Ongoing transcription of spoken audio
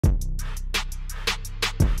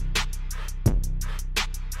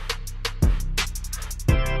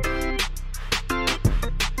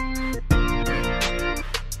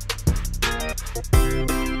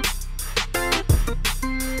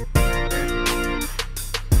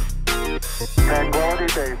Tranquility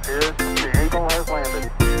Base here. The Eagle has landed.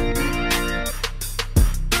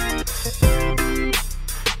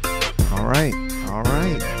 All right.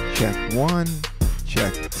 Check one,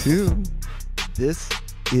 check two. This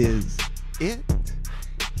is it.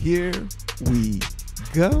 Here we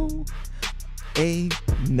go.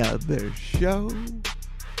 Another show.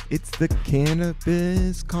 It's the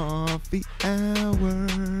Cannabis Coffee Hour.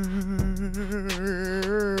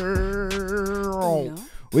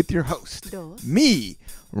 With your host, me,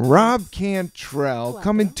 Rob Cantrell,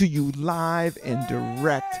 coming to you live and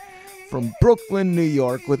direct from Brooklyn, New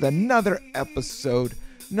York, with another episode,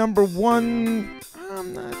 number I'm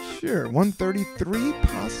not sure, 133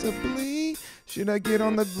 possibly. Should I get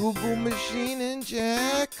on the Google machine and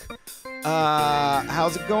check?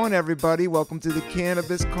 How's it going, everybody? Welcome to the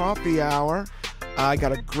Cannabis Coffee Hour. I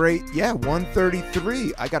got a great,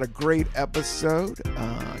 133. I got a great episode.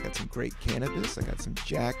 I got some great cannabis. I got some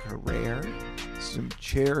Jack Herrera, some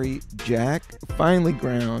Cherry Jack, finely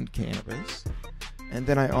ground cannabis. And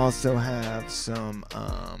then I also have some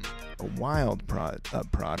a wild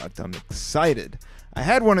product. I'm excited. I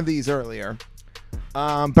had one of these earlier,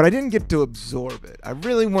 but I didn't get to absorb it. I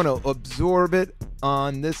really want to absorb it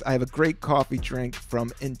on this. I have a great coffee drink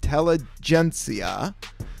from Intelligentsia.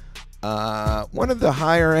 One of the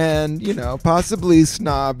higher end, possibly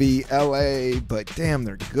snobby LA, but damn,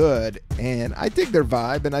 they're good. And I dig their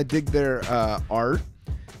vibe and I dig their art.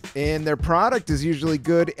 And their product is usually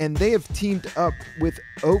good, and they have teamed up with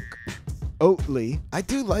Oatly. I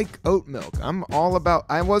do like oat milk.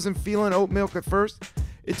 I wasn't feeling oat milk at first.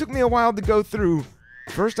 It took me a while to go through.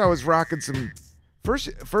 First I was rocking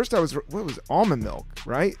almond milk,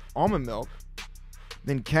 right? Almond milk,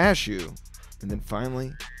 then cashew, and then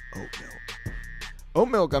finally oat milk. Oat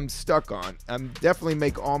milk I'm stuck on. I'm definitely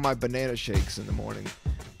make all my banana shakes in the morning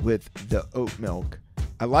with the oat milk.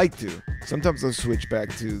 I like to. Sometimes I'll switch back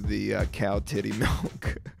to the cow titty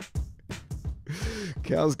milk.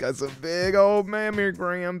 Cow's got some big old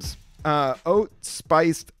mammograms. Oat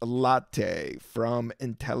Spiced Latte from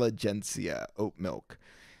Intelligentsia oat milk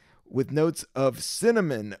with notes of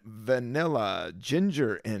cinnamon, vanilla,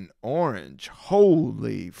 ginger, and orange.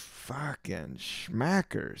 Holy fucking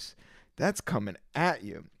schmackers. That's coming at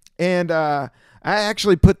you. And I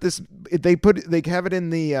actually put this, they have it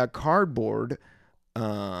in the cardboard.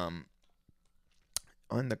 On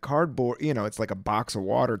the cardboard, it's like a box of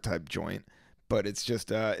water type joint, but it's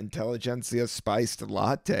just Intelligentsia Spiced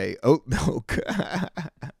Latte oat milk.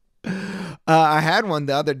 I had one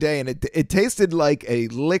the other day, and it tasted like a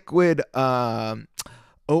liquid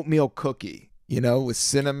oatmeal cookie, with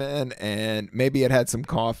cinnamon, and maybe it had some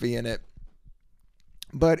coffee in it.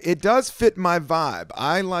 But it does fit my vibe.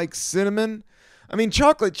 I like cinnamon.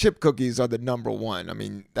 Chocolate chip cookies are the number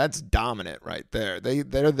one. That's dominant right there.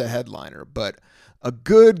 They're the headliner. But a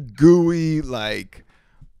good gooey like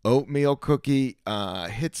oatmeal cookie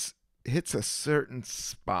hits a certain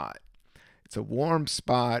spot. It's a warm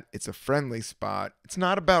spot. It's a friendly spot. It's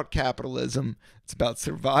not about capitalism. It's about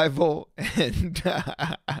survival and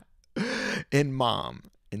and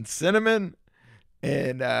mom and cinnamon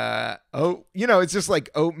and it's just like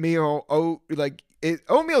oatmeal.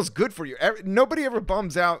 Oatmeal's good for you. Nobody ever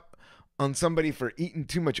bums out on somebody for eating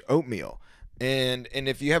too much oatmeal. And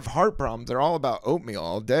if you have heart problems, they're all about oatmeal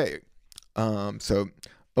all day. So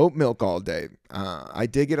oat milk all day. I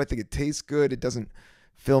dig it. I think it tastes good. It doesn't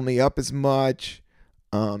fill me up as much.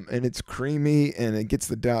 And it's creamy and it gets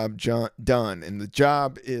the job done. And the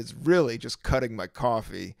job is really just cutting my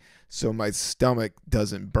coffee so my stomach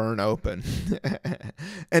doesn't burn open.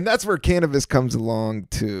 And that's where cannabis comes along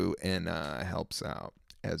too and helps out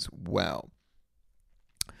as well.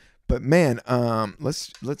 But man,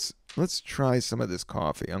 let's try some of this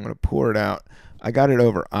coffee. I'm gonna pour it out. I got it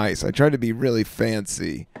over ice. I tried to be really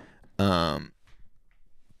fancy. So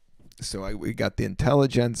we got the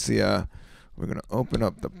Intelligentsia. We're gonna open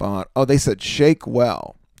up the bottle. Oh, they said shake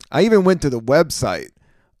well. I even went to the website.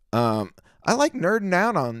 I like nerding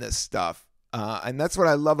out on this stuff, and that's what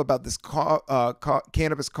I love about this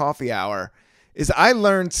Cannabis Coffee Hour, is I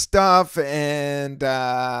learned stuff and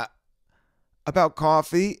about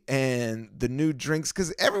coffee and the new drinks,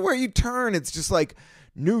 because everywhere you turn, it's just like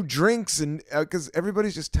new drinks, and because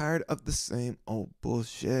everybody's just tired of the same old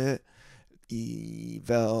bullshit. Evolution.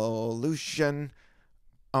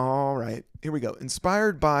 All right, here we go.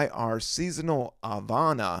 Inspired by our seasonal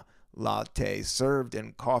Havana latte served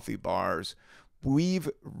in coffee bars, we've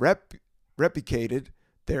replicated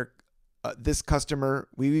this customer.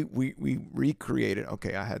 We recreated.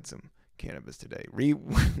 Okay, I had some cannabis today.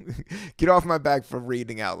 Get off my back for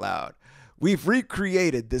reading out loud. We've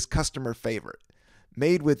recreated this customer favorite.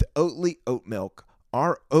 made with Oatly oat milk.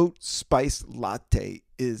 Our Oat Spiced Latte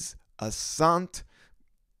is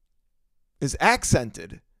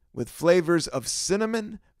accented with flavors of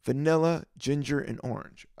cinnamon, vanilla, ginger, and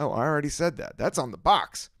orange. Oh, I already said that. That's on the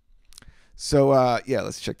box. So, yeah,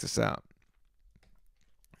 let's check this out.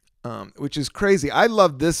 Which is crazy. I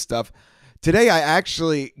love this stuff. Today, I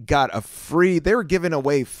actually got a free, they were giving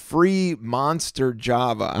away free Monster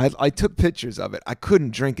Java. I took pictures of it. I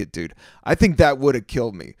couldn't drink it, dude. I think that would have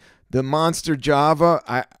killed me. The Monster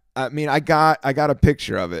Java, I mean, I got a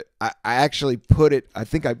picture of it. I actually put it, I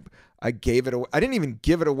think I gave it away. I didn't even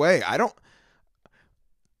give it away. I don't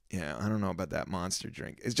know about that Monster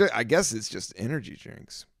drink. It's just, I guess it's just energy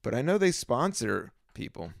drinks. But I know they sponsor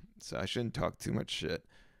people, so I shouldn't talk too much shit.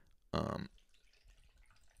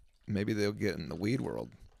 Maybe they'll get in the weed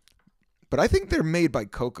world. But I think they're made by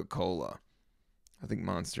Coca-Cola. I think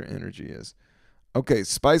Monster Energy is. Okay,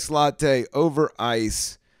 Spice Latte over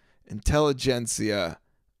ice. Intelligentsia.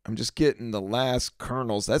 I'm just getting the last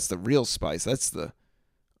kernels. That's the real spice. That's the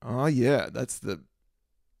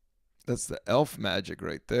elf magic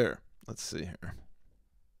right there. Let's see here.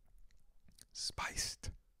 Spiced.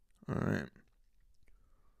 All right.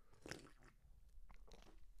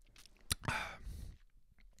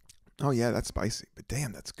 Oh yeah, that's spicy, but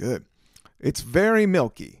damn, that's good. It's very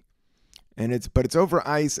milky, but it's over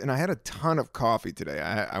ice. And I had a ton of coffee today.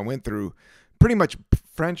 I went through pretty much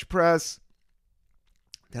French press.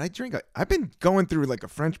 Did I drink? I've been going through like a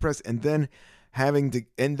French press, and then and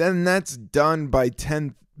then that's done by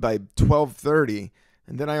 12:30,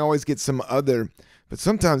 and then I always get some other. But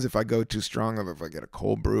sometimes if I go too strong, if I get a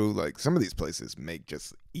cold brew, like some of these places make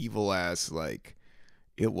just evil ass, like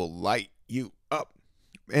it will light you up.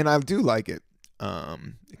 And I do like it.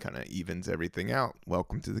 It kind of evens everything out.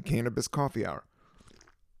 Welcome to the Cannabis Coffee Hour.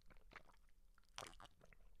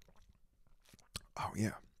 Oh,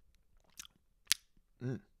 yeah.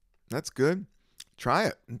 That's good. Try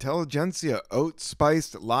it. Intelligentsia Oat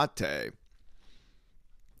Spiced Latte.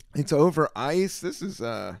 It's over ice. This is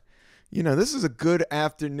this is a good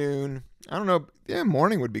afternoon. I don't know. Yeah,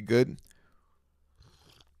 morning would be good.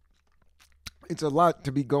 It's a lot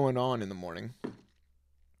to be going on in the morning.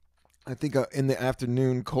 I think in the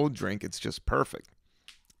afternoon cold drink, it's just perfect.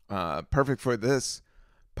 Perfect for this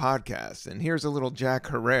podcast. And here's a little Jack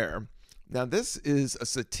Herrera. Now, this is a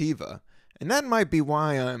sativa, and that might be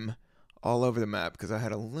why I'm all over the map, because I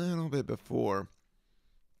had a little bit before.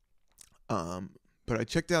 But I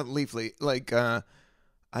checked out Leafly. Like, I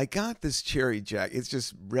got this cherry Jack. It's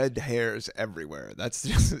just red hairs everywhere. That's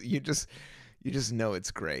just you just know it's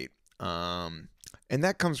great. And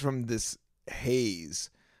that comes from this haze.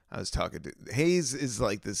 I was talking to Haze is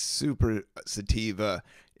like this super sativa.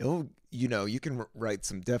 You can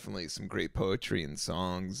write definitely some great poetry and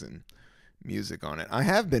songs and music on it. I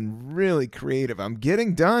have been really creative. I'm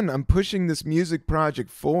getting done. I'm pushing this music project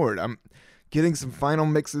forward. I'm getting some final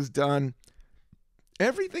mixes done.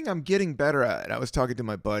 Everything I'm getting better at. I was talking to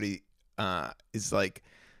my buddy. Is like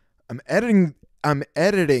I'm editing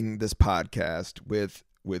this podcast with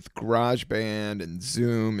GarageBand and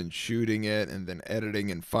Zoom and shooting it and then editing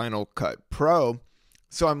in Final Cut Pro.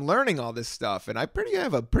 So I'm learning all this stuff, and I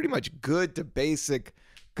have a pretty much good basic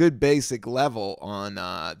level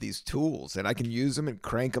on these tools, and I can use them and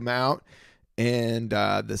crank them out. And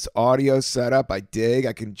this audio setup, I dig.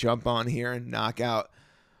 I can jump on here and knock out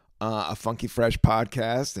a funky fresh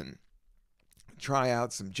podcast and try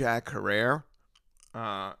out some Jack Herrera.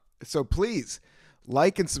 So please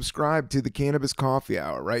like and subscribe to the Cannabis Coffee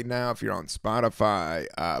Hour right now. If you're on Spotify,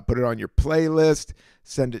 put it on your playlist,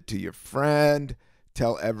 send it to your friend,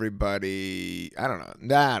 tell everybody. I don't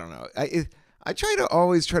know. I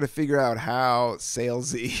always try to figure out how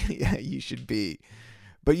salesy you should be,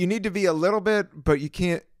 but you need to be a little bit, but you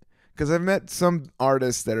can't, because I've met some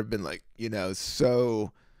artists that have been like,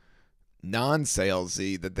 so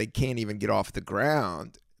non-salesy that they can't even get off the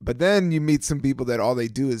ground. But then you meet some people that all they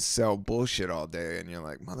do is sell bullshit all day, and you're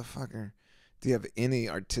like, motherfucker, do you have any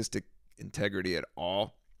artistic integrity at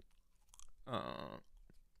all?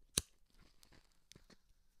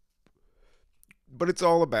 But it's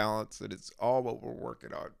all a balance, and it's all what we're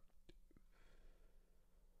working on.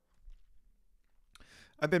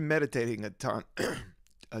 I've been meditating a ton.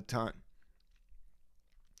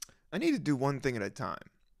 I need to do one thing at a time.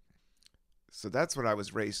 So that's what I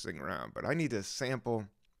was racing around. But I need to sample.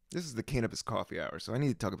 This is the Cannabis Coffee Hour, so I need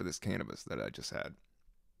to talk about this cannabis that I just had.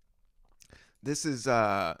 This is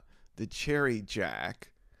the Cherry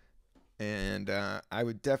Jack, and I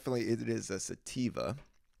would definitely, it is a sativa.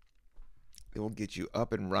 It will get you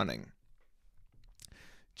up and running.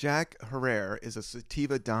 Jack Herrera is a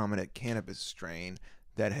sativa-dominant cannabis strain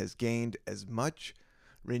that has gained as much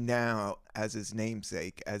renown as his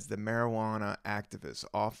namesake as the marijuana activist,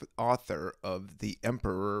 author of The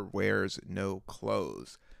Emperor Wears No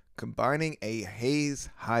Clothes, combining a haze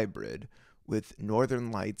hybrid with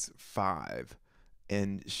Northern Lights 5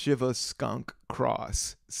 and Shiva Skunk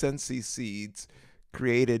Cross. Sensi Seeds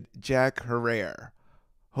created Jack Herrera,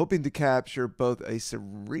 hoping to capture both a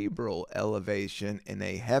cerebral elevation and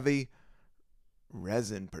a heavy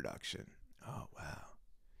resin production. Oh, wow.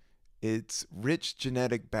 Its rich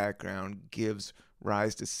genetic background gives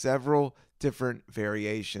rise to several different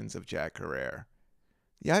variations of Jack Herrera.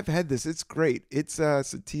 Yeah, I've had this. It's great. It's a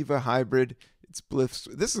sativa hybrid. It's bliss.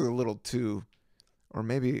 This is a little too, or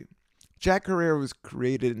maybe Jack Herrera was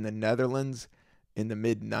created in the Netherlands in the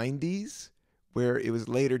mid-90s, where it was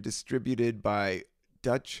later distributed by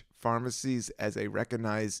Dutch pharmacies as a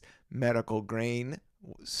recognized medical grain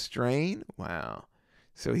strain. Wow.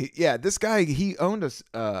 So this guy, he owned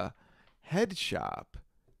a head shop,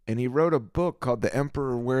 and he wrote a book called The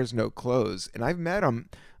Emperor Wears No Clothes. And I've met him.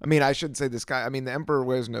 I mean, I shouldn't say this guy. I mean, The Emperor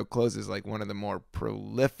Wears No Clothes is like one of the more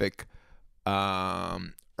prolific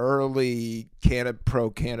early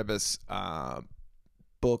pro-cannabis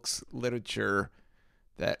books, literature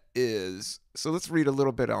that is. So let's read a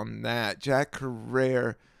little bit on that. Jack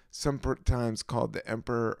Herrera, sometimes called the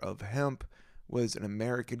Emperor of Hemp, was an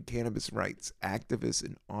American cannabis rights activist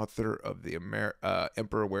and author of The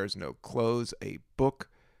Emperor Wears No Clothes, a book.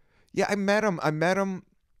 Yeah, I met him.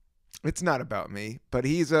 It's not about me, but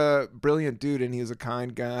he's a brilliant dude, and he was a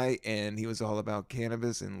kind guy, and he was all about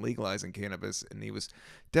cannabis and legalizing cannabis, and he was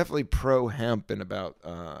definitely pro-hemp and about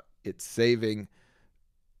it saving.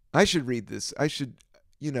 I should read this. I should,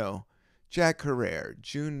 Jack Herrera,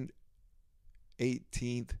 June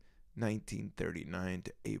 18th, 1939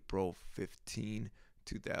 to April 15,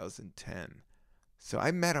 2010. So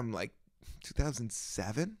I met him like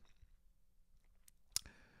 2007.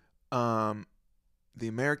 The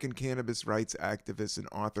American cannabis rights activist and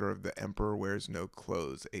author of The Emperor Wears No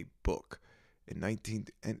Clothes, a book in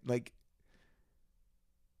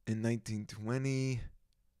 1920.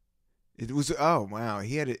 It was, oh wow,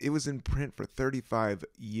 it was in print for 35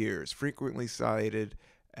 years, frequently cited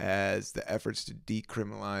as the efforts to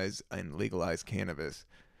decriminalize and legalize cannabis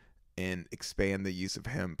and expand the use of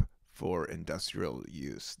hemp for industrial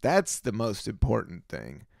use. That's the most important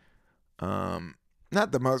thing.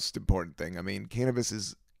 Not the most important thing. I mean, cannabis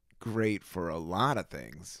is great for a lot of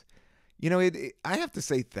things. I have to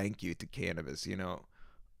say thank you to cannabis. It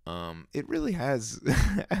really has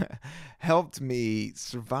helped me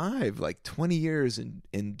survive like 20 years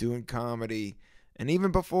in doing comedy, and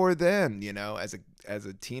even before then, as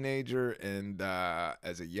a teenager and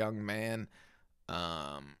as a young man,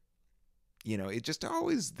 it's just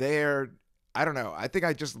always there. I don't know. I think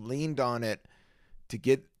I just leaned on it to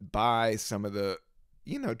get by some of the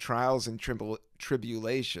trials and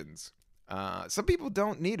tribulations. Some people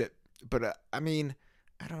don't need it, but I mean,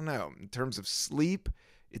 I don't know. In terms of sleep,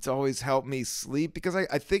 it's always helped me sleep because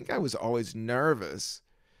I think I was always nervous.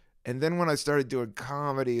 And then when I started doing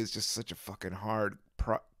comedy, it's just such a fucking hard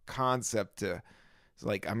concept to, it's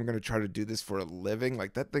like, I'm going to try to do this for a living.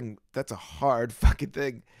 Like that's a hard fucking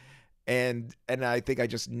thing. And I think I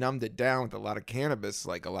just numbed it down with a lot of cannabis,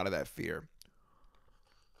 like a lot of that fear.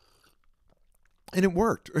 And it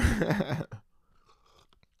worked.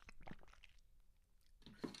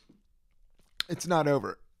 It's not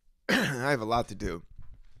over. I have a lot to do.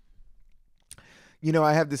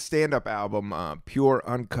 I have this stand-up album, Pure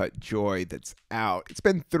Uncut Joy, that's out. It's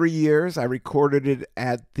been 3 years. I recorded it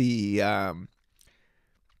at the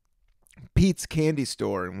Pete's Candy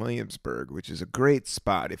Store in Williamsburg, which is a great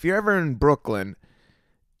spot. If you're ever in Brooklyn,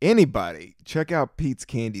 anybody, check out Pete's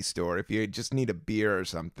Candy Store. If you just need a beer or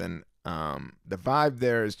something, the vibe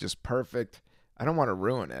there is just perfect. I don't want to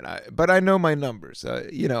ruin it, but I know my numbers.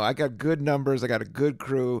 I got good numbers. I got a good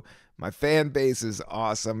crew. My fan base is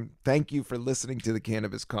awesome. Thank you for listening to the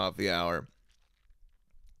Cannabis Coffee Hour.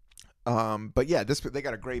 But yeah, they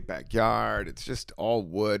got a great backyard. It's just all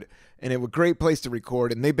wood, and it was a great place to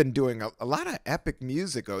record. And they've been doing a lot of epic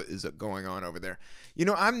music is going on over there.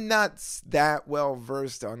 I'm not that well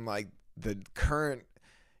versed on like the current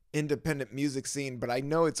independent music scene, but I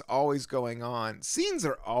know it's always going on. Scenes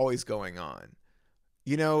are always going on.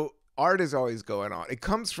 Art is always going on. It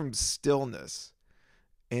comes from stillness,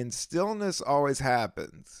 and stillness always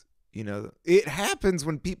happens. It happens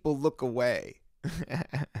when people look away.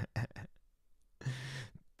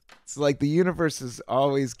 It's like the universe is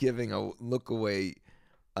always giving a look away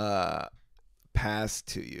pass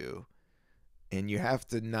to you, and you have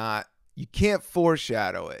to not You can't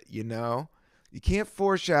foreshadow it, you know? You can't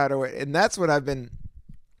foreshadow it. And that's what I've been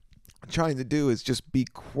trying to do, is just be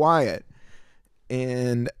quiet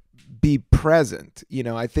and be present. You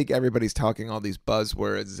know, I think everybody's talking all these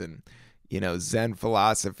buzzwords and, you know, Zen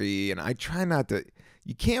philosophy. And I try not to,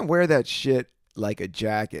 you can't wear that shit like a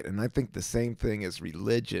jacket. And I think the same thing as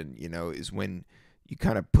religion, you know, is when you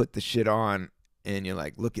kind of put the shit on and you're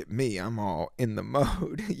like, look at me, I'm all in the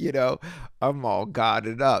mode, you know, I'm all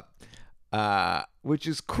godded up, which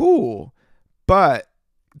is cool. But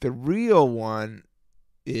the real one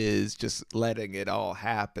is just letting it all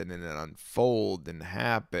happen and it unfold and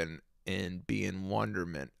happen and be in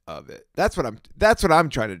wonderment of it. That's what I'm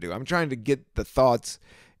trying to do. I'm trying to get the thoughts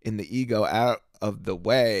in the ego out of the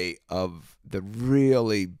way of the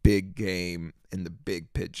really big game and the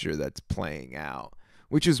big picture that's playing out,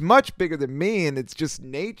 which is much bigger than me, and it's just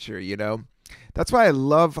nature, you know. That's why I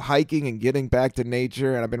love hiking and getting back to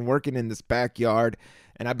nature, and I've been working in this backyard,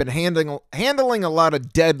 and I've been handling a lot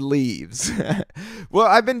of dead leaves. Well,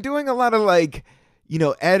 I've been doing a lot of, like, you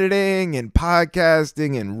know, editing and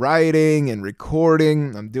podcasting and writing and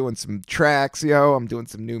recording. I'm doing some tracks, yo. I'm doing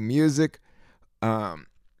some new music.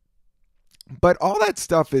 But all that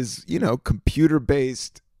stuff is, you know,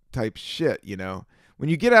 computer-based type shit, you know. When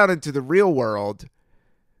you get out into the real world,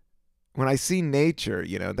 when I see nature,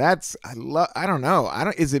 you know, I don't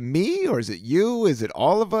know. Is it me or is it you? Is it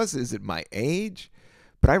all of us? Is it my age?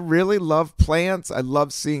 But I really love plants. I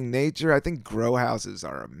love seeing nature. I think grow houses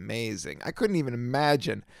are amazing. I couldn't even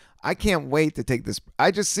imagine. I can't wait to take this.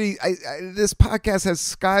 I just see this podcast has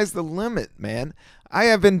sky's the limit, man. I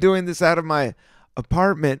have been doing this out of my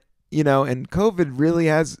apartment, you know, and COVID really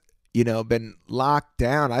has, you know, been locked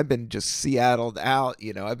down. I've been just Seattled out,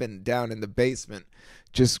 you know. I've been down in the basement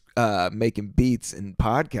just making beats and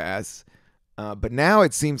podcasts. But now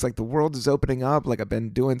it seems like the world is opening up. Like I've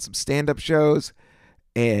been doing some stand-up shows.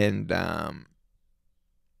 And,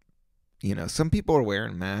 you know, some people are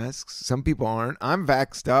wearing masks. Some people aren't. I'm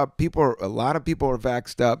vaxxed up. A lot of people are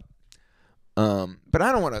vaxxed up. But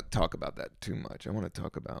I don't want to talk about that too much. I want to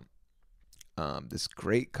talk about this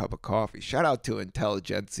great cup of coffee. Shout out to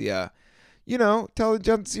Intelligentsia. You know,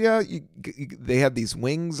 Intelligentsia, they have these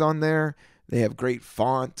wings on there. They have great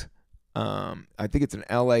font. I think it's an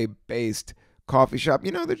LA-based coffee shop.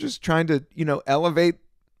 You know, they're just trying to, you know, elevate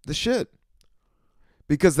the shit.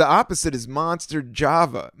 Because the opposite is Monster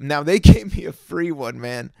Java. Now, they gave me a free one,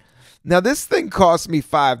 man. Now, this thing cost me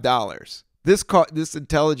 $5. This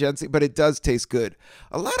Intelligentsia, but it does taste good.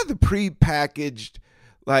 A lot of the pre-packaged,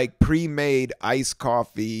 like pre-made iced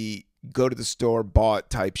coffee, go to the store, bought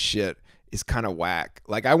type shit is kind of whack.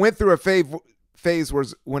 Like, I went through a phase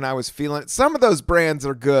when I was feeling it. Some of those brands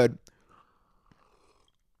are good.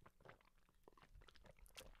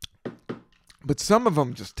 But some of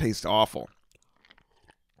them just taste awful.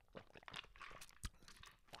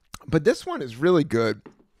 But this one is really good,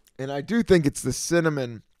 and I do think it's the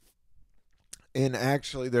cinnamon and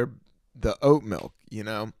actually the oat milk, you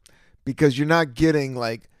know, because you're not getting,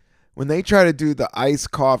 like, when they try to do the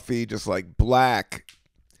iced coffee just like black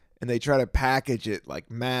and they try to package it like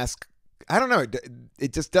mask, I don't know,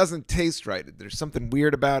 it just doesn't taste right. There's something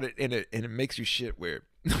weird about it, and it makes you shit weird.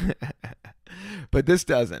 But this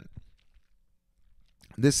doesn't.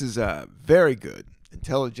 This is very good.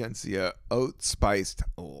 Intelligentsia Oat Spiced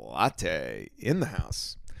Latte in the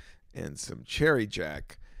house, and some Cherry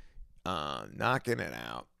Jack, knocking it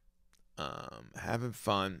out, having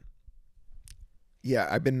fun. Yeah,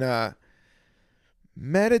 I've been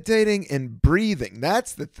meditating and breathing.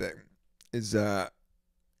 That's the thing. Is the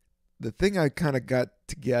thing I kind of got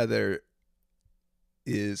together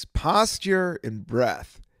is posture and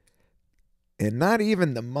breath, and not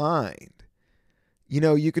even the mind. You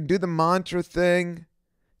know, you can do the mantra thing.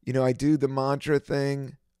 You know, I do the mantra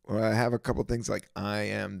thing, or I have a couple things like, I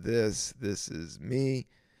am this is me.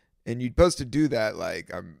 And you're supposed to do that like,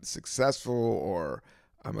 I'm successful, or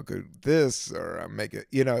I'm a good this, or I'm making,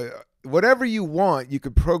 you know, whatever you want, you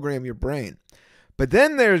could program your brain. But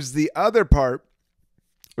then there's the other part,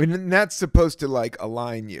 and that's supposed to like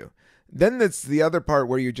align you. Then that's the other part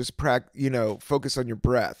where you just focus on your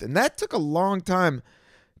breath. And that took a long time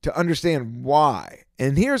to understand why.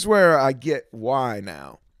 And here's where I get why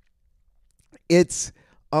now. It's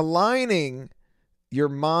aligning your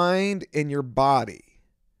mind and your body.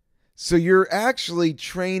 So you're actually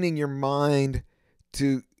training your mind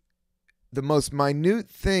to the most minute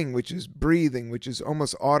thing, which is breathing, which is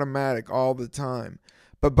almost automatic all the time.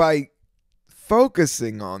 But by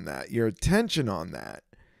focusing on that, your attention on that,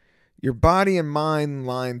 your body and mind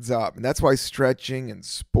lines up. And that's why stretching and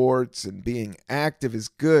sports and being active is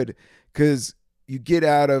good, because you get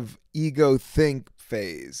out of ego think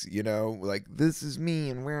phase, you know, like this is me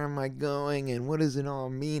and where am I going and what does it all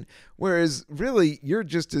mean? Whereas really you're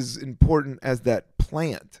just as important as that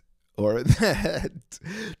plant or that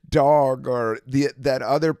dog or that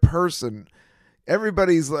other person.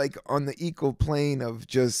 Everybody's like on the equal plane of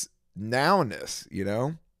just nowness, you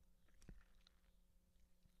know?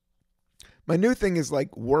 My new thing is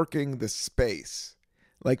like working the space.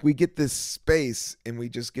 Like we get this space and we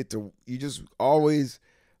just get to, you just always,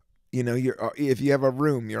 you know, if you have a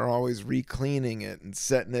room, you're always re-cleaning it and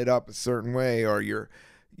setting it up a certain way, or you're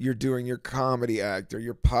doing your comedy act or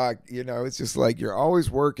your you know, it's just like you're always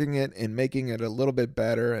working it and making it a little bit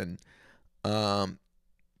better. And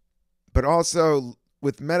but also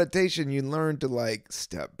with meditation, you learn to like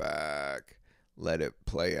step back, let it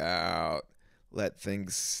play out, let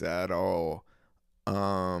things settle.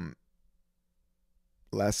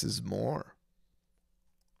 Less is more.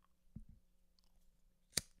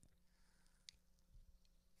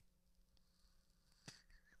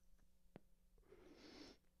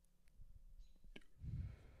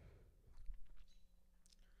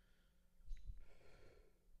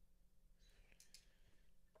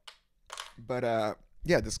 But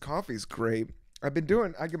yeah, this coffee's great. I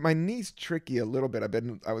get my knees tricky a little bit.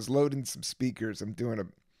 I was loading some speakers. I'm doing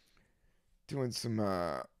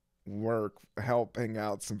some work, helping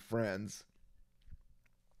out some friends.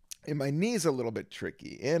 And my knee's a little bit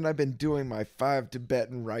tricky. And I've been doing my 5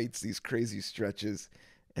 Tibetan rites, these crazy stretches,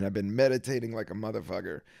 and I've been meditating like a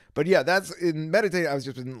motherfucker. But yeah, in meditating, I was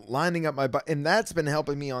just been lining up my body, and that's been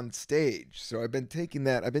helping me on stage. So I've been taking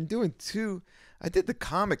that. I've been doing I did the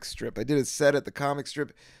comic strip. I did a set at the comic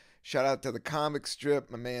strip. Shout out to the comic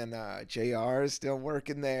strip. My man JR is still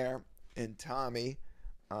working there. And Tommy.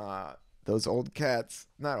 Those old cats.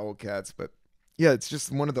 Not old cats, but yeah, it's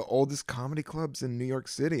just one of the oldest comedy clubs in New York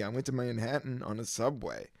City. I went to Manhattan on a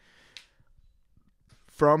subway.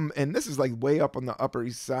 And this is like way up on the Upper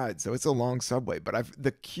East Side, so it's a long subway. But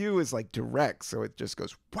the queue is like direct, so it just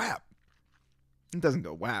goes whap. It doesn't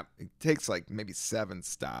go whap. It takes like maybe 7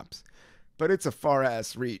 stops. But it's a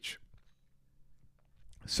far-ass reach.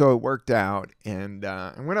 So it worked out. And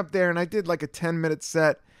I went up there and I did like a 10-minute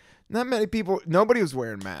set. Not many people, nobody was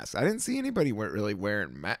wearing masks. I didn't see anybody really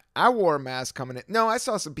wearing masks. I wore a mask coming in. No, I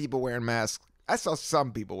saw some people wearing masks. I saw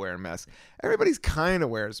some people wearing masks. Everybody's kind of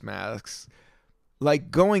wears masks. Like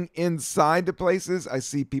going inside to places, I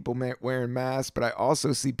see people wearing masks, but I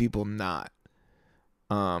also see people not.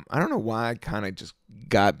 I don't know why I kind of just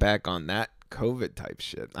got back on that COVID type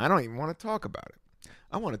shit. I don't even want to talk about it.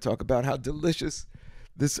 I want to talk about how delicious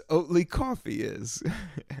this Oatly coffee is.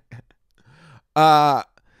 I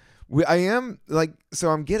am like, so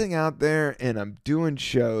I'm getting out there and I'm doing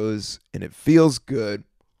shows and it feels good.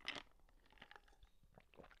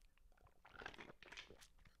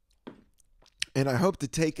 And I hope to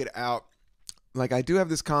take it out. Like I do have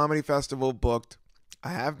this comedy festival booked. I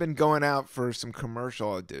have been going out for some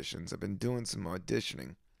commercial auditions. I've been doing some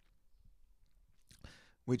auditioning,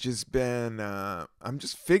 which has been, I'm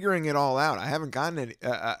just figuring it all out. I haven't gotten it.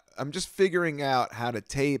 I'm just figuring out how to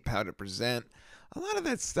tape, how to present. A lot of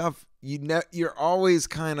that stuff, you're always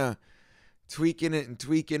kind of tweaking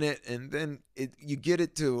it, and then you get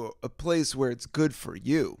it to a place where it's good for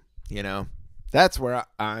you, you know? That's where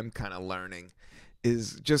I'm kind of learning,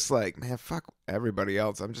 is just like, man, fuck everybody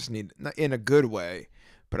else. I'm just not in a good way,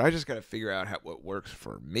 but I just got to figure out what works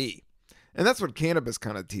for me. And that's what cannabis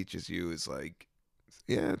kind of teaches you, is like,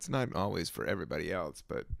 yeah, it's not always for everybody else,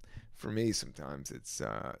 but for me, sometimes it's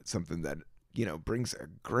something that, you know, brings a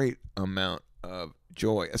great amount of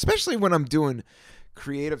joy, especially when I'm doing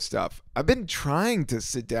creative stuff. I've been trying to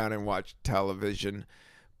sit down and watch television,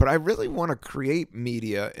 but I really want to create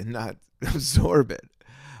media and not absorb it.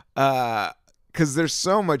 Because there's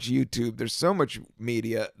so much YouTube, there's so much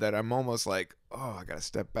media that I'm almost like, oh, I got to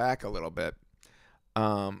step back a little bit.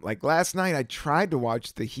 Like last night, I tried to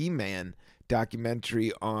watch the He-Man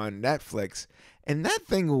documentary on Netflix, and that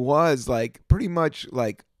thing was like pretty much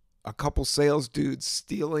like a couple sales dudes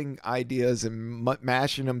stealing ideas and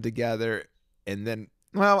mashing them together. And then,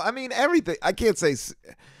 well, I mean, everything. I can't say,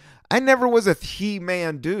 I never was a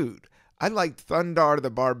He-Man dude. I liked Thundar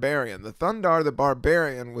the Barbarian. The Thundar the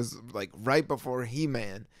Barbarian was like right before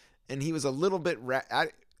He-Man, and he was a little bit,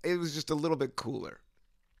 it was just a little bit cooler.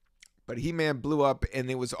 But He-Man blew up,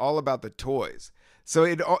 and it was all about the toys. So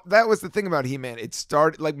that was the thing about He-Man. It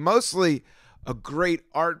started like mostly a great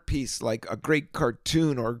art piece, like a great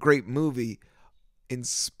cartoon or a great movie,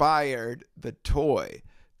 inspired the toy.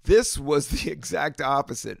 This was the exact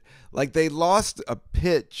opposite. Like they lost a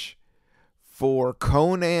pitch for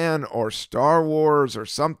Conan or Star Wars or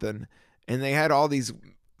something, and they had all these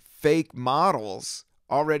fake models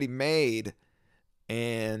already made,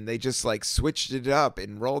 and they just like switched it up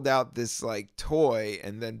and rolled out this like toy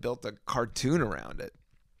and then built a cartoon around it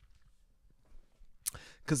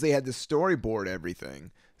because they had to storyboard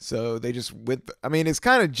everything. So they just it's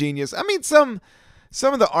kind of genius. I mean, some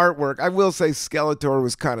of the artwork, I will say Skeletor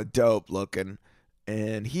was kind of dope looking,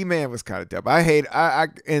 and He-Man was kind of dope. I have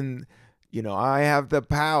the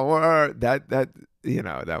power.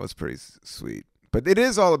 That was pretty sweet. But it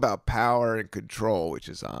is all about power and control, which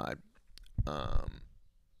is odd.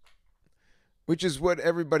 Which is what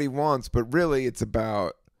everybody wants, but really it's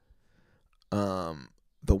about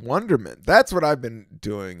the wonderment. That's what I've been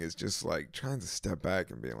doing, is just like trying to step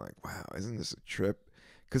back and being like, wow, isn't this a trip?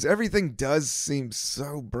 Because everything does seem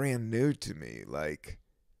so brand new to me. Like,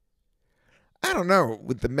 I don't know,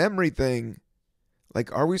 with the memory thing,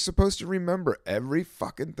 like, are we supposed to remember every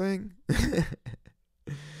fucking thing?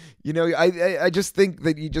 I just think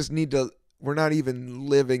that you just need to, we're not even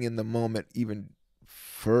living in the moment even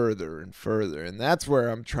further and further. And that's where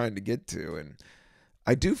I'm trying to get to. And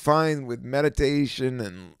I do find with meditation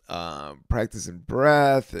and practicing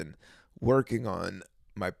breath and working on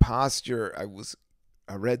my posture, I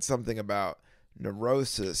read something about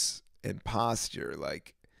neurosis and posture.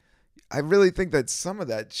 Like, I really think that some of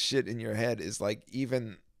that shit in your head is like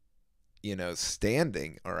even,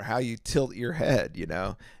 standing, or how you tilt your head,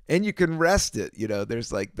 and you can rest it,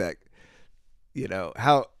 there's like that,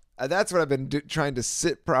 how that's what I've been trying to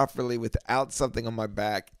sit properly without something on my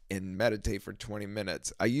back and meditate for 20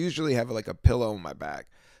 minutes. I usually have like a pillow on my back.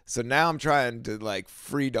 So now I'm trying to like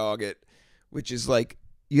free dog it, which is like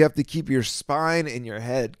you have to keep your spine and your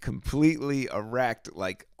head completely erect,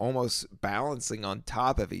 like almost balancing on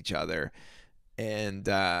top of each other, and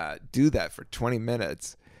do that for 20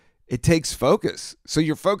 minutes. It takes focus. So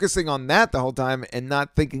you're focusing on that the whole time and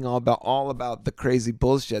not thinking all about the crazy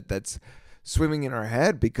bullshit that's swimming in our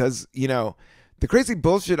head, because, the crazy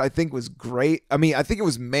bullshit I think was great. I mean, I think it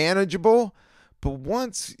was manageable, but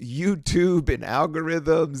once YouTube and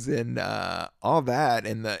algorithms and all that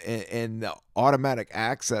and the automatic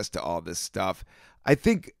access to all this stuff, I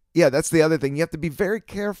think, that's the other thing. You have to be very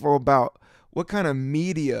careful about what kind of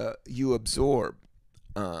media you absorb.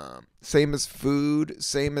 Same as food,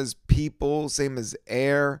 same as people, same as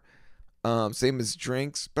air, same as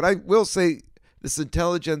drinks. But I will say this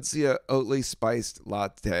Intelligentsia Oat Spiced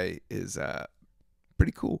Latte is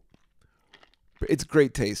pretty cool. It's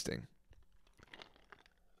great tasting.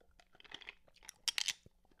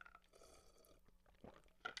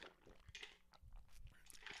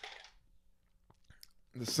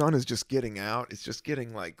 The sun is just getting out. It's just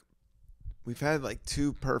getting like, we've had like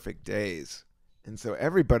 2 perfect days. And so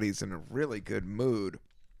everybody's in a really good mood.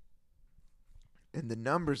 And the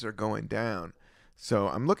numbers are going down. So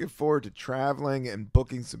I'm looking forward to traveling and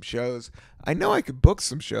booking some shows. I know I could book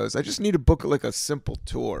some shows. I just need to book like a simple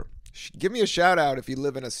tour. Give me a shout out if you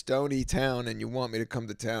live in a stony town and you want me to come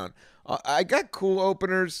to town. I got cool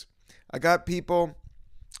openers. I got people.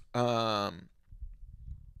 I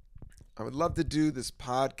would love to do this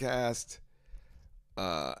podcast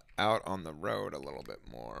out on the road a little bit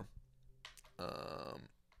more. I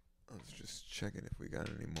was just checking if we got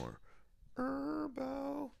any more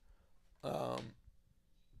Herbo. Oh,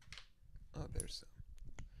 there's some.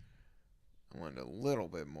 I wanted a little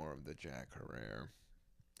bit more of the Jack Herrera.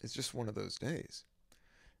 It's just one of those days.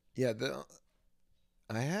 Yeah,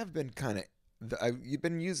 I have been kind of. You've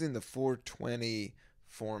been using the 420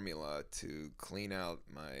 formula to clean out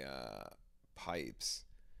my pipes,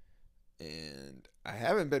 and I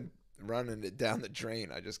haven't been running it down the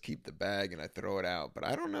drain. I just keep the bag and I throw it out. But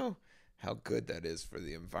I don't know how good that is for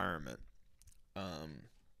the environment.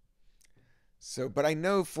 But I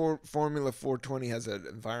know Formula 420 has an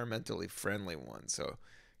environmentally friendly one. So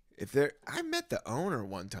I met the owner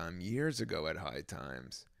one time years ago at High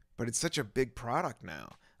Times, but it's such a big product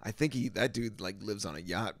now. I think that dude like lives on a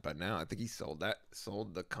yacht, but now I think he sold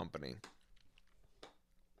the company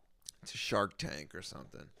to Shark Tank or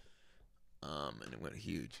something. And it went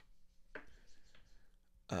huge.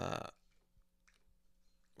 What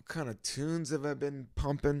kind of tunes have I been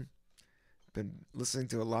pumping? Been listening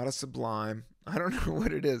to a lot of Sublime. I don't know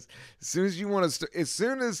what it is. As soon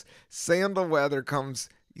as sandal weather comes,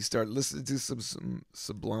 you start listening to some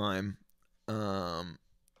Sublime.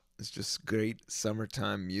 It's just great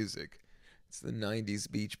summertime music. It's the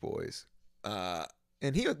 90s Beach Boys. And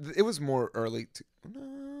it was more early. No,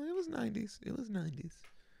 it was 90s. It was 90s.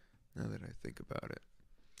 Now that I think about it.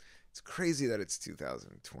 It's crazy that it's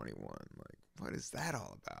 2021. Like, what is that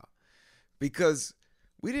all about? Because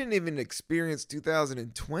we didn't even experience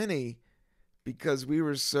 2020 because we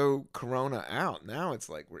were so corona out. Now it's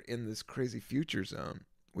like we're in this crazy future zone,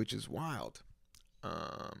 which is wild.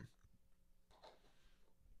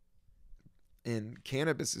 And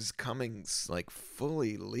cannabis is coming like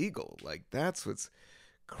fully legal. Like that's what's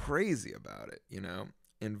crazy about it, you know?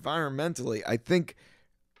 Environmentally, I think,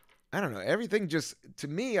 I don't know, everything just, to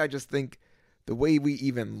me, I just think the way we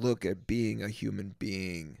even look at being a human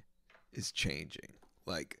being is changing.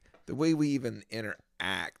 Like the way we even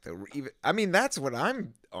interact, I mean, that's what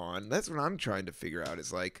I'm on. That's what I'm trying to figure out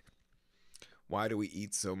is like, why do we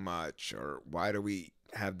eat so much? Or why do we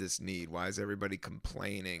have this need? Why is everybody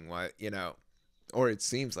complaining? Why, you know, or it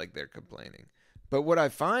seems like they're complaining. But what I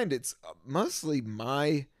find, it's mostly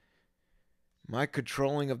my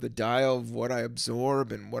controlling of the dial of what I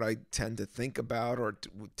absorb and what I tend to think about or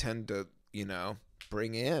tend to, you know,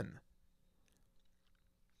 bring in.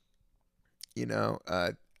 You know,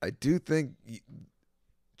 I do think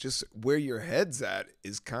just where your head's at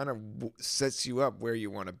is kind of sets you up where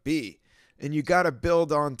you want to be. And you got to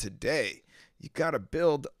build on today. You got to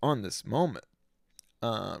build on this moment.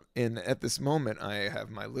 And at this moment, I have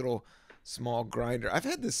my little small grinder. I've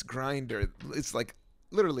had this grinder. It's like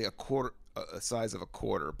literally a size of a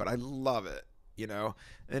quarter, but I love it, you know?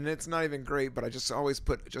 And it's not even great, but I just always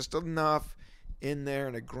put just enough in there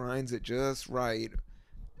and it grinds it just right.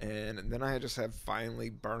 And then I just have finally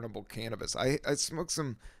burnable cannabis. I smoke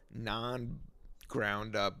some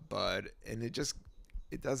non-ground up bud, and it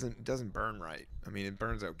doesn't burn right. I mean, it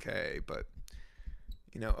burns okay, but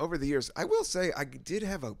you know, over the years, I will say I did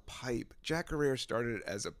have a pipe. Jack Herrera started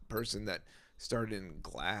as a person that started in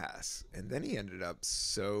glass, and then he ended up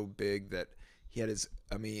so big that he had his,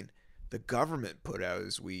 I mean, the government put out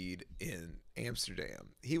his weed in Amsterdam.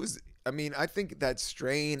 He was, I mean, I think that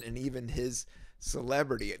strain and even his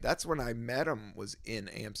celebrity, that's when I met him, was in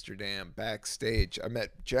Amsterdam backstage. I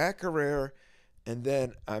met Jack Herrera, and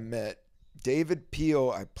then I met David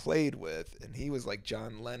Peel I played with, and he was like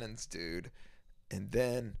John Lennon's dude. And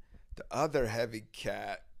then the other heavy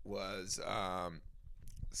cat was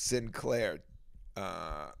Sinclair.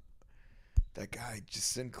 That guy,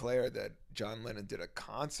 just Sinclair, that John Lennon did a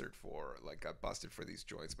concert for, like got busted for these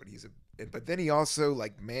joints. But then he also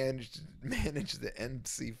like managed the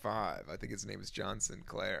MC5. I think his name is John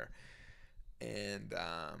Sinclair. And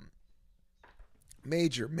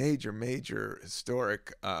major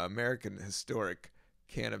historic American historic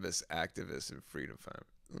cannabis activist and freedom fighter.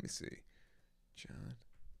 Let me see. John.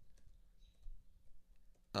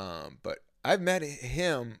 But I've met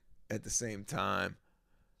him at the same time.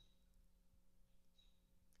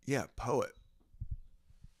 Yeah, poet.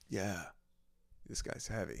 Yeah, this guy's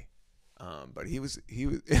heavy. But he was he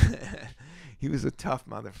was a tough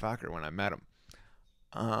motherfucker when I met him.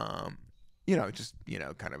 You know, just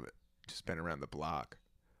kind of just been around the block.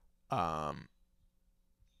 And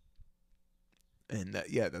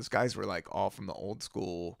yeah, those guys were like all from the old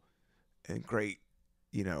school. And great,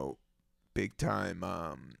 you know, big time.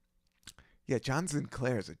 Yeah, John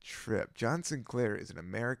Sinclair is a trip. John Sinclair is an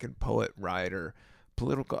American poet, writer,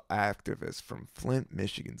 political activist from Flint,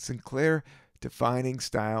 Michigan. Sinclair defining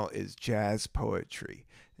style is jazz poetry,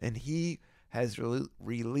 and he has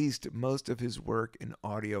released most of his work in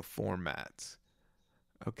audio formats.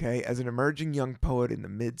 Okay, as an emerging young poet in the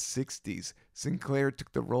mid-'60s, Sinclair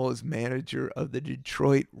took the role as manager of the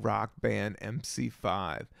Detroit rock band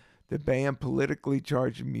MC5. The band politically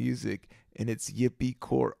charged music and its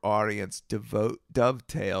yippie-core audience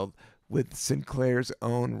dovetailed with Sinclair's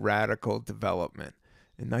own radical development.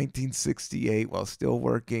 In 1968, while still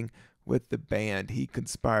working with the band, he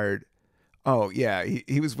conspired. Oh, yeah,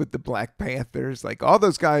 he was with the Black Panthers. Like, all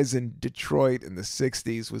those guys in Detroit in the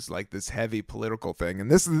 60s was like this heavy political thing. And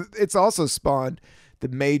it's also spawned the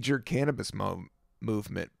major cannabis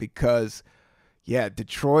movement because, yeah,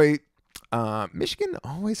 Detroit... Michigan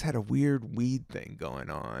always had a weird weed thing going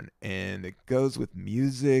on, and it goes with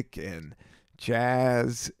music and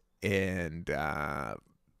jazz and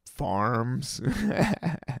farms.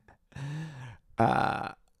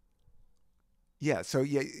 Yeah, so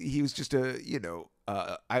yeah, he was just a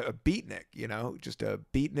beatnik, just a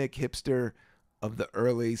beatnik hipster of the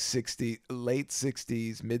early 60s, late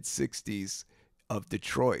 60s, mid 60s of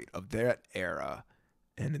Detroit, of that era.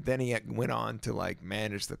 And then he went on to like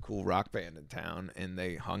manage the cool rock band in town, and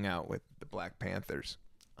they hung out with the Black Panthers.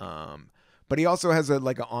 But he also has an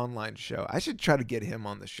online show. I should try to get him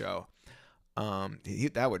on the show.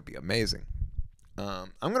 That would be amazing.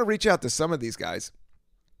 I'm gonna reach out to some of these guys,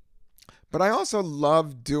 but I also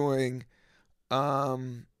love doing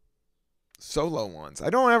solo ones.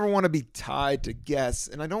 I don't ever want to be tied to guests,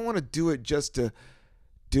 and I don't want to do it just to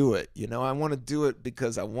do it. I want to do it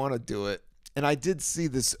because I want to do it. And I did see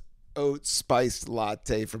this Oat Spiced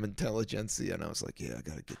Latte from Intelligentsia, and I was like, yeah, I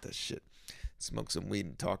gotta get that shit. Smoke some weed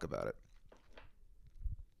and talk about it.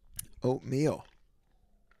 Oatmeal.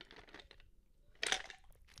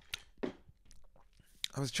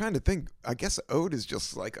 I was trying to think. I guess oat is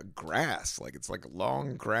just like a grass. Like it's like a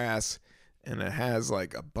long grass and it has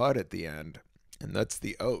like a bud at the end. And that's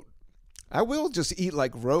the oat. I will just eat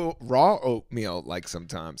like raw oatmeal like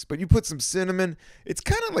sometimes. But you put some cinnamon. It's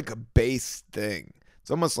kind of like a base thing.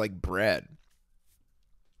 It's almost like bread.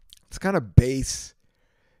 It's kind of base.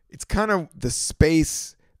 It's kind of the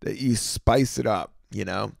space that you spice it up, you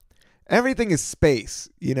know? Everything is space,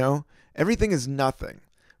 you know? Everything is nothing.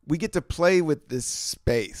 We get to play with this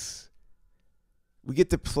space. We get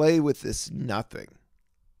to play with this nothing.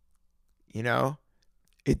 You know?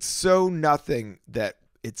 It's so nothing that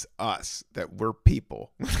it's us, that we're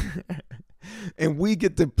people. And we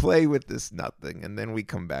get to play with this nothing, and then we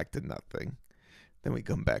come back to nothing. Then we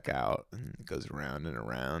come back out, and it goes around and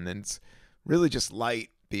around, and it's really just light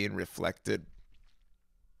being reflected.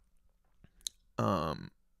 Did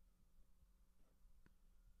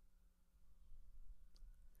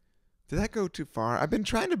that go too far? I've been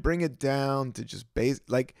trying to bring it down to just base,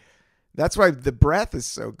 like, that's why the breath is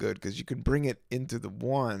so good, because you can bring it into the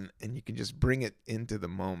one and you can just bring it into the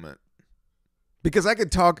moment. Because I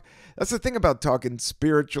could talk, that's the thing about talking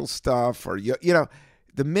spiritual stuff, or, you know,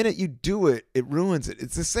 the minute you do it, it ruins it.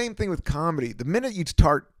 It's the same thing with comedy. The minute you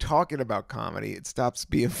start talking about comedy, it stops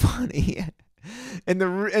being funny. and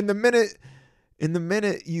the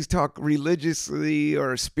minute you talk religiously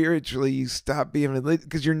or spiritually, you stop being religious,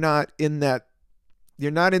 because you're not in that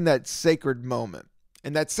sacred moment.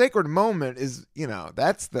 And that sacred moment is, you know,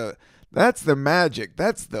 that's the magic.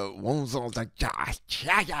 That's the,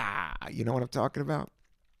 you know what I'm talking about?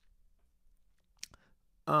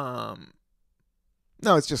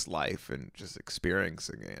 No, it's just life and just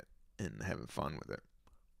experiencing it and having fun with it.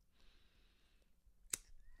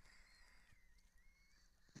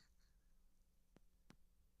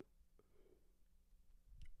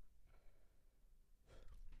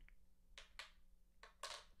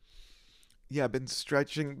 Yeah, I've been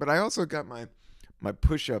stretching, but I also got my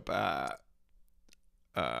push-up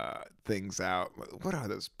things out. What are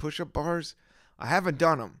those push-up bars? I haven't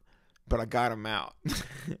done them, but I got them out.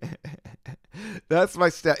 That's my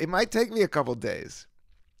step. It might take me a couple days.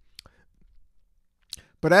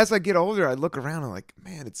 But as I get older, I look around and I'm like,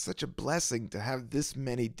 man, it's such a blessing to have this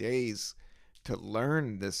many days to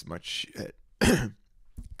learn this much shit.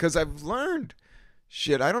 Because I've learned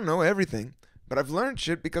shit. I don't know everything, but I've learned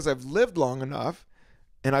shit because I've lived long enough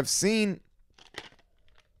and I've seen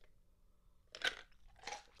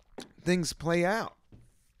things play out.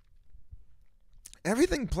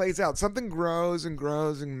 Everything plays out. Something grows and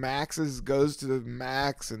grows and goes to the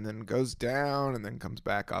max and then goes down and then comes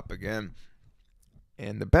back up again.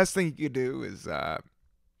 And the best thing you can do is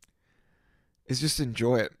just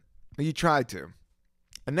enjoy it. You try to.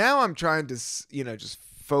 And now I'm trying to, you know, just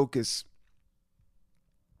focus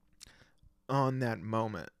on that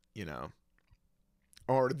moment, you know,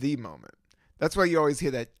 or the moment. That's why you always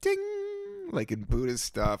hear that ding, like in Buddhist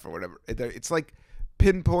stuff or whatever. It's like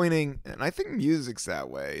pinpointing, and I think music's that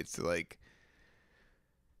way. It's like,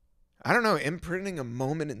 I don't know, imprinting a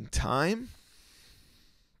moment in time,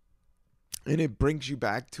 and it brings you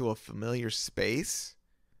back to a familiar space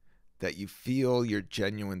that you feel your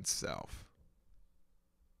genuine self.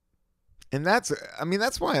 And that's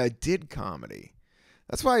why I did comedy.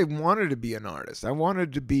 That's why I wanted to be an artist. I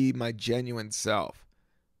wanted to be my genuine self.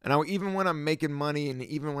 And even when I'm making money and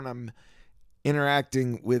even when I'm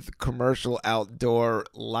interacting with commercial outdoor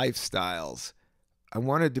lifestyles, I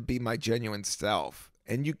wanted to be my genuine self.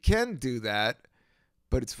 And you can do that,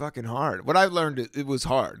 but it's fucking hard. What I learned, it was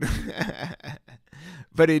hard.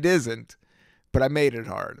 But it isn't. But I made it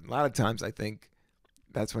hard. A lot of times I think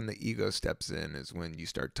that's when the ego steps in, is when you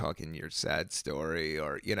start talking your sad story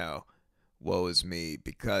or, you know, woe is me,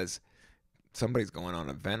 because somebody's going on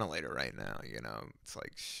a ventilator right now, you know. It's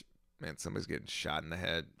like, man, somebody's getting shot in the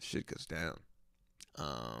head. Shit goes down.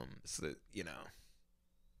 So that, you know,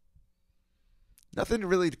 nothing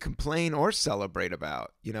really to complain or celebrate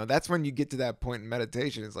about. You know, that's when you get to that point in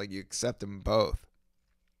meditation. It's like you accept them both.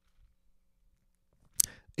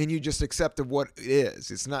 And you just accept of what it is.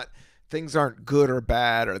 It's not, things aren't good or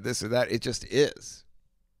bad or this or that. It just is.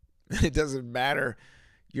 It doesn't matter.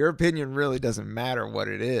 Your opinion really doesn't matter what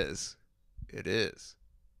it is. It is.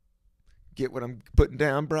 Get what I'm putting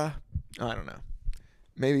down, bruh? I don't know.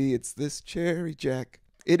 Maybe it's this cherry jack.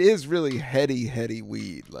 It is really heady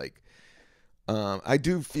weed. Like, I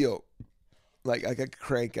do feel like I could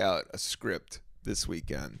crank out a script this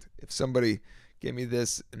weekend. If somebody gave me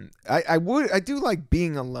this, and I do like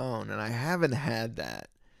being alone, and I haven't had that.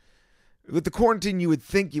 With the quarantine, you would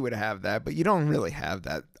think you would have that, but you don't really have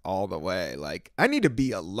that all the way. Like, I need to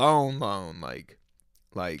be alone,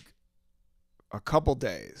 like a couple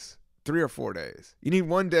days, 3 or 4 days. You need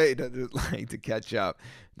 1 day to catch up.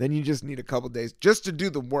 Then you just need a couple days just to do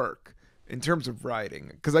the work in terms of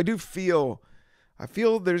writing. Because I feel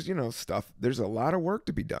there's, stuff, there's a lot of work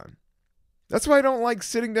to be done. That's why I don't like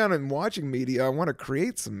sitting down and watching media. I want to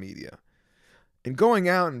create some media. And going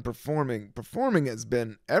out and performing has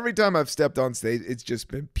been, every time I've stepped on stage, it's just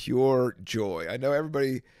been pure joy. I know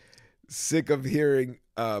everybody sick of hearing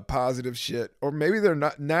positive shit, or maybe they're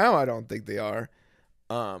not now. I don't think they are.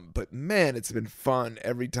 But man, it's been fun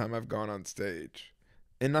every time I've gone on stage,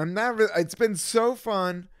 and it's been so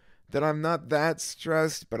fun that I'm not that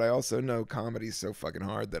stressed. But I also know comedy's so fucking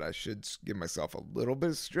hard that I should give myself a little bit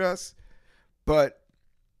of stress. But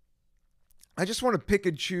I just want to pick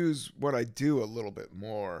and choose what I do a little bit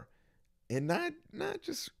more, and not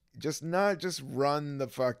just run the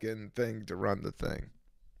fucking thing to run the thing.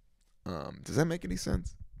 Does that make any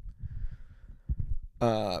sense?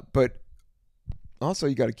 But also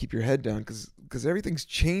you got to keep your head down because everything's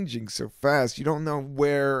changing so fast. You don't know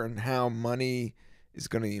where and how money is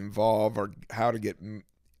going to evolve or how to get.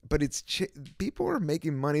 But people are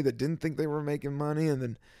making money that didn't think they were making money, and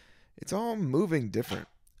then it's all moving different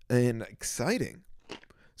and exciting.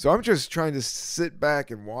 So I'm just trying to sit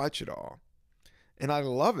back and watch it all. And I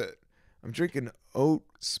love it. I'm drinking Oat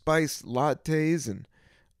Spiced Lattes and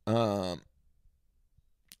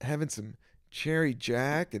having some cherry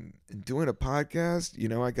Jack and doing a podcast.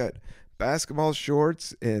 I got basketball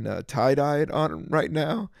shorts and tie-dye on right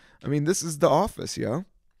now. I mean, this is the office, yo.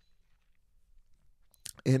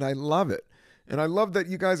 And I love it. And I love that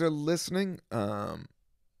you guys are listening.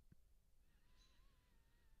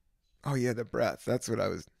 Oh, yeah, the breath. That's what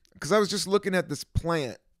because I was just looking at this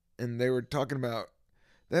plant, and they were talking about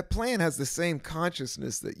that plant has the same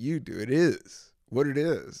consciousness that you do. It is what it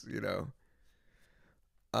is,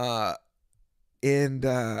 And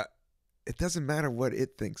it doesn't matter what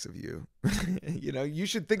it thinks of you. You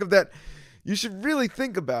should think of that. You should really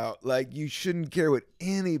think about, like, you shouldn't care what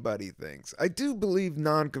anybody thinks. I do believe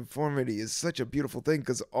nonconformity is such a beautiful thing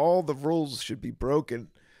because all the rules should be broken.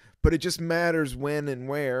 But it just matters when and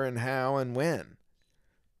where and how and when.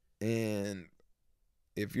 And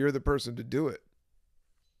if you're the person to do it.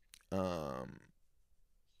 I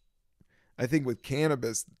think with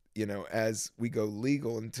cannabis, as we go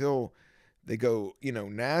legal until they go,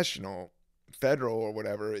 national, federal or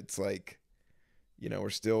whatever, it's like,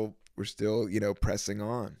 we're still, pressing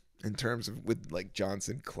on in terms of with like John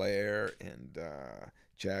Sinclair and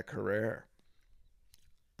Jack Herrera.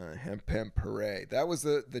 Hemp hemp hooray. That was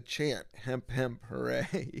the chant. Hemp hemp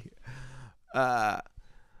hooray.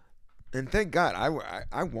 And thank God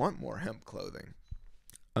I want more hemp clothing.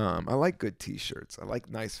 I like good t-shirts. I like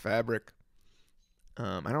nice fabric.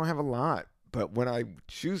 I don't have a lot, but when I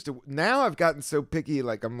choose to, now I've gotten so picky,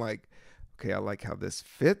 like I'm like, okay, I like how this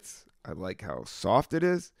fits. I like how soft it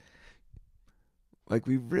is. Like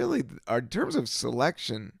we really are, in terms of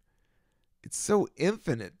selection, it's so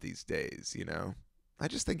infinite these days, I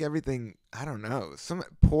just think everything, I don't know, some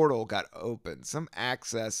portal got opened, some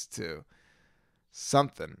access to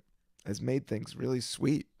something has made things really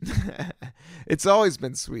sweet. It's always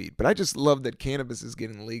been sweet, but I just love that cannabis is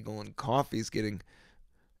getting legal and coffee is getting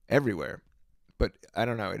everywhere. But I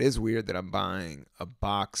don't know, it is weird that I'm buying a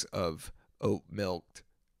box of oat milked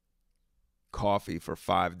coffee for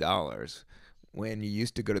 $5 when you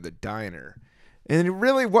used to go to the diner. And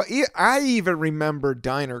really, I even remember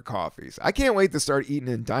diner coffees. I can't wait to start eating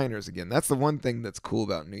in diners again. That's the one thing that's cool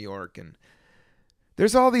about New York. And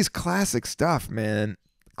there's all these classic stuff, man.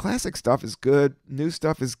 Classic stuff is good. New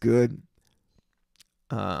stuff is good.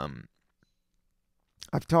 I've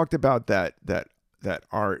talked about that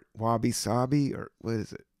art, wabi sabi, or what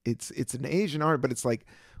is it? It's an Asian art, but it's like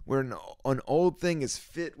where an old thing is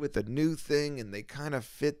fit with a new thing, and they kind of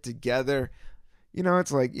fit together.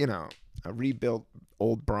 It's like a rebuilt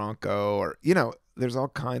old Bronco, or there's all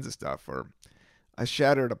kinds of stuff. Or I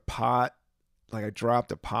shattered a pot, like I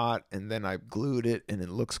dropped a pot and then I glued it, and it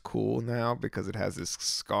looks cool now because it has this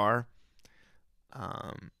scar.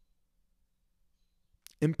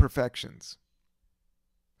 Imperfections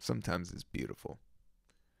sometimes is beautiful.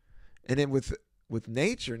 And then with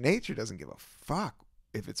nature doesn't give a fuck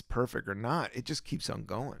if it's perfect or not. It just keeps on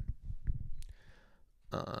going.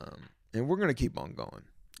 And we're gonna keep on going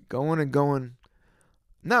and going.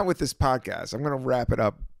 Not with this podcast. I'm gonna wrap it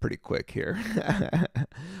up pretty quick here.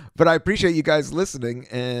 But I appreciate you guys listening,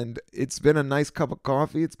 and it's been a nice cup of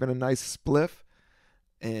coffee. It's been a nice spliff,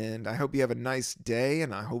 and I hope you have a nice day,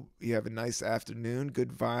 and I hope you have a nice afternoon. Good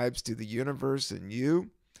vibes to the universe and you.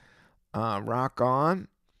 Rock on.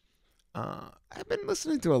 I've been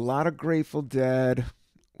listening to a lot of Grateful Dead.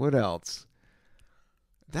 What else?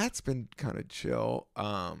 That's been kind of chill.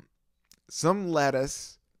 Some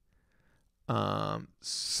Lettuce.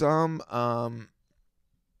 Some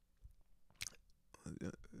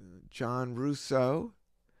John Russo.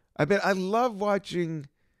 I love watching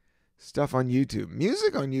stuff on YouTube.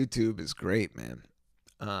 Music on YouTube is great, man.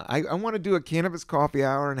 I want to do a Cannabis Coffee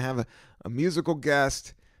Hour and have a musical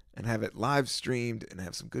guest and have it live streamed and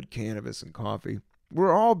have some good cannabis and coffee.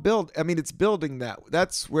 We're all built. I mean, it's building that.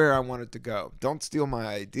 That's where I want it to go. Don't steal my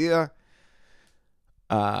idea.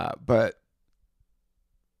 But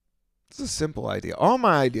it's a simple idea. All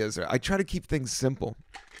my ideas I try to keep things simple,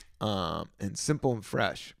 and simple and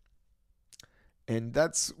fresh. And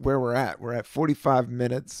that's where we're at. We're at 45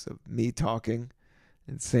 minutes of me talking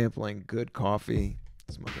and sampling good coffee,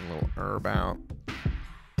 smoking a little herb out.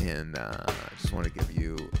 And I just want to give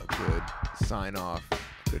you a good sign off,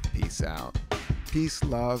 a good peace out. Peace,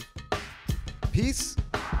 love. Peace.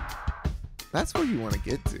 That's where you want to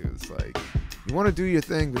get to. It's like, you want to do your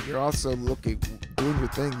thing, but you're also doing your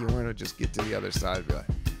thing. You want to just get to the other side and be like,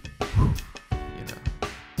 whew,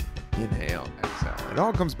 inhale, exhale. It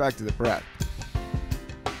all comes back to the breath.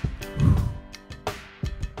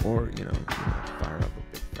 Or, fire up a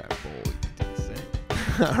big fat bowl. You can do the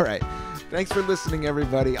same. All right. Thanks for listening,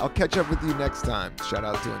 everybody. I'll catch up with you next time. Shout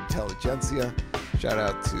out to Intelligentsia. Shout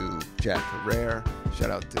out to Jack Herrera. Shout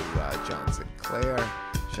out to John Sinclair.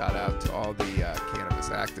 Shout out to all the cannabis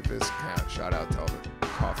activists. Shout out to all the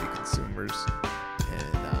coffee consumers.